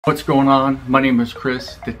What's going on? My name is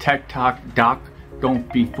Chris, the TechTokDoc.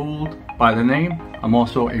 Don't be fooled by the name. I'm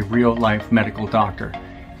also a real-life medical doctor.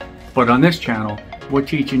 But on this channel, we're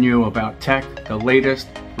teaching you about tech, the latest,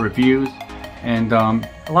 reviews, and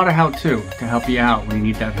a lot of how-to help you out when you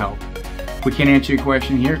need that help. If we can't answer your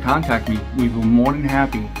question here, contact me. We'd be more than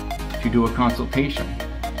happy to do a consultation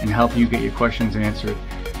and help you get your questions answered.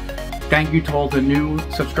 Thank you to all the new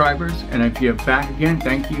subscribers, and if you're back again,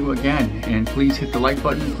 thank you again. And please hit the like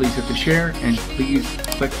button, please hit the share, and please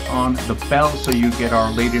click on the bell so you get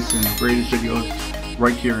our latest and greatest videos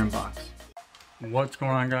right to your inbox. What's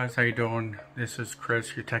going on, guys? How you doing? This is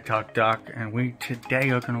Chris, your TechTokDoc, and we today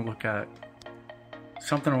are going to look at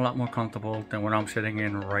something a lot more comfortable than what I'm sitting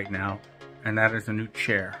in right now, and that is a new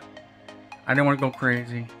chair. I didn't want to go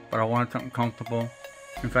crazy, but I wanted something comfortable.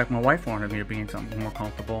 In fact, my wife wanted me to be in something more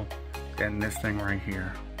comfortable than this thing right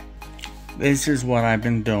here. This is what I've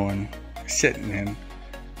been doing, sitting in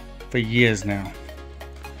for years now.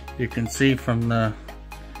 You can see from the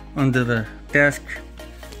under the desk.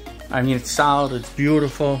 I mean, it's solid, it's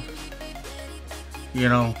beautiful. You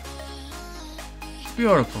know, it's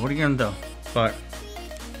beautiful. What are you gonna do? But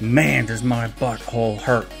man, does my butthole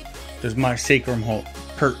hurt. Does my sacrum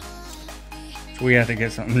hurt. So we had to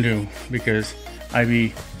get something new because I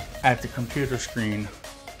be at the computer screen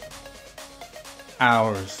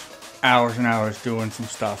hours and hours doing some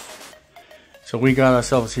stuff. So we got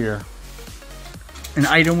ourselves here an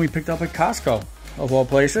item we picked up at Costco, of all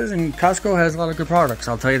places, and Costco has a lot of good products,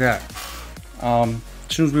 I'll tell you that. As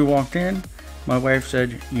soon as we walked in, my wife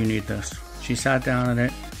said, "You need this." She sat down in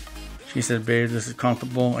it. She said, "Babe, this is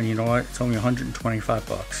comfortable, and you know what? It's only 125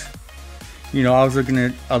 bucks. You know, I was looking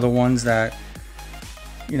at other ones that,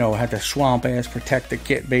 you know, had the swamp ass protector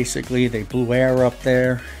kit. Basically, they blew air up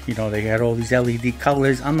there. You know, they had all these LED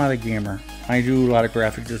colors. I'm not a gamer. I do a lot of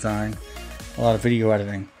graphic design, a lot of video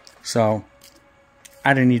editing. So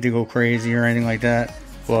I didn't need to go crazy or anything like that.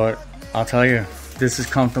 But I'll tell you, this is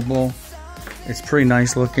comfortable. It's pretty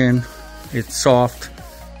nice looking. It's soft,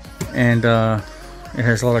 and it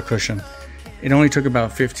has a lot of cushion. It only took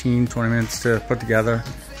about 15-20 minutes to put together.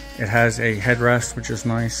 It has a headrest, which is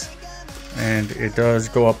nice. And it does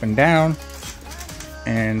go up and down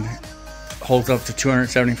and holds up to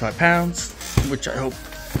 275 pounds, which I hope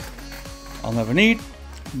I'll never need.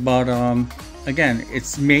 But again,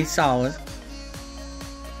 it's made solid.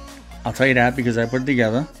 I'll tell you that because I put it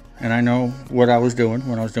together and I know what I was doing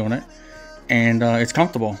when I was doing it. And it's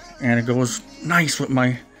comfortable and it goes nice with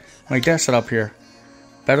my desk setup here.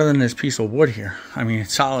 Better than this piece of wood here. I mean,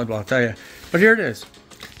 it's solid, I'll tell you. But here it is.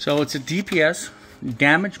 So it's a DPS.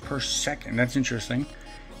 Damage per second. That's interesting.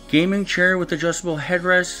 Gaming chair with adjustable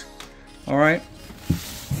headrest. Alright.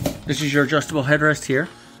 This is your adjustable headrest here.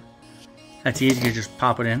 That's easy. You just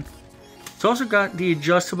pop it in. It's also got the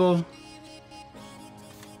adjustable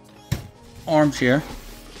arms here.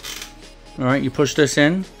 Alright. You push this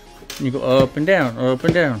in and you go up and down. Up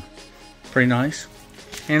and down. Pretty nice.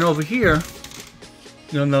 And over here,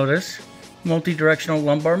 you'll notice multi-directional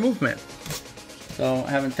lumbar movement. So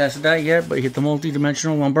I haven't tested that yet, but you hit the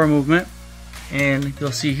multi-dimensional lumbar movement, and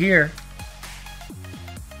you'll see here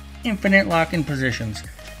infinite lock-in positions.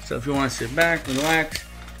 So if you want to sit back, relax,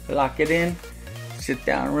 lock it in, sit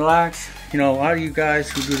down, relax. You know, a lot of you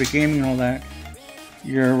guys who do the gaming and all that,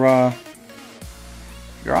 you're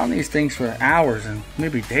on these things for hours and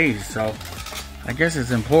maybe days. So I guess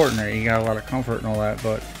it's important that you got a lot of comfort and all that.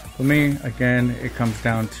 But for me, again, it comes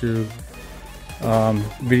down to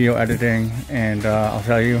video editing, and I'll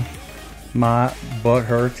tell you, my butt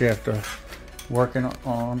hurts after working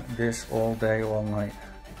on this all day, all night.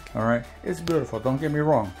 Alright, it's beautiful, don't get me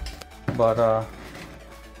wrong, but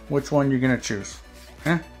which one you gonna choose?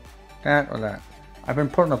 Huh? That or that? I've been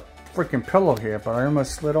putting a freaking pillow here, but I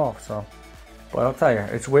almost slid off. So, but I'll tell you,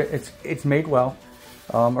 it's made well.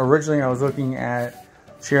 Originally I was looking at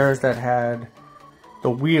chairs that had the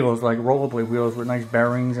wheels, like rollerblade wheels with nice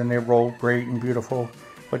bearings, and they roll great and beautiful.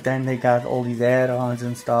 But then they got all these add-ons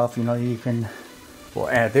and stuff. You know, we'll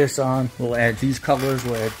add this on, we'll add these colors,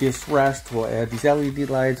 we'll add this rest, we'll add these LED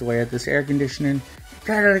lights, we'll add this air conditioning. It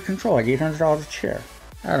got out of control, like $800 a chair.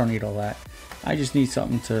 I don't need all that. I just need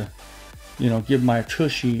something to, you know, give my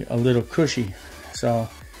tushy a little cushy. So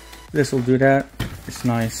this will do that. It's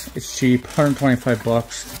nice, it's cheap, 125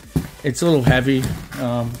 bucks. It's a little heavy,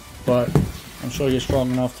 but I'm sure you're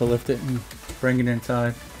strong enough to lift it and bring it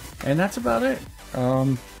inside. And that's about it.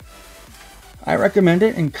 I recommend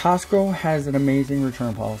it, and Costco has an amazing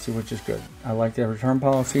return policy, which is good. I like their return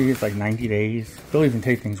policy. It's like 90 days. They'll even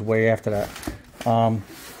take things way after that.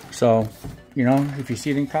 So, you know, if you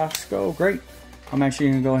see it in Costco, great. I'm actually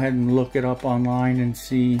going to go ahead and look it up online and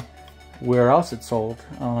see where else it's sold.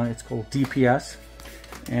 It's called DPS.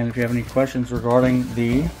 And if you have any questions regarding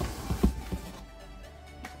the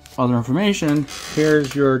other information,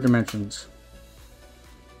 here's your dimensions.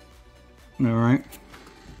 Alright.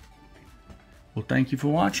 Well, thank you for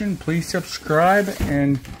watching. Please subscribe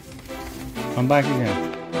and come back again.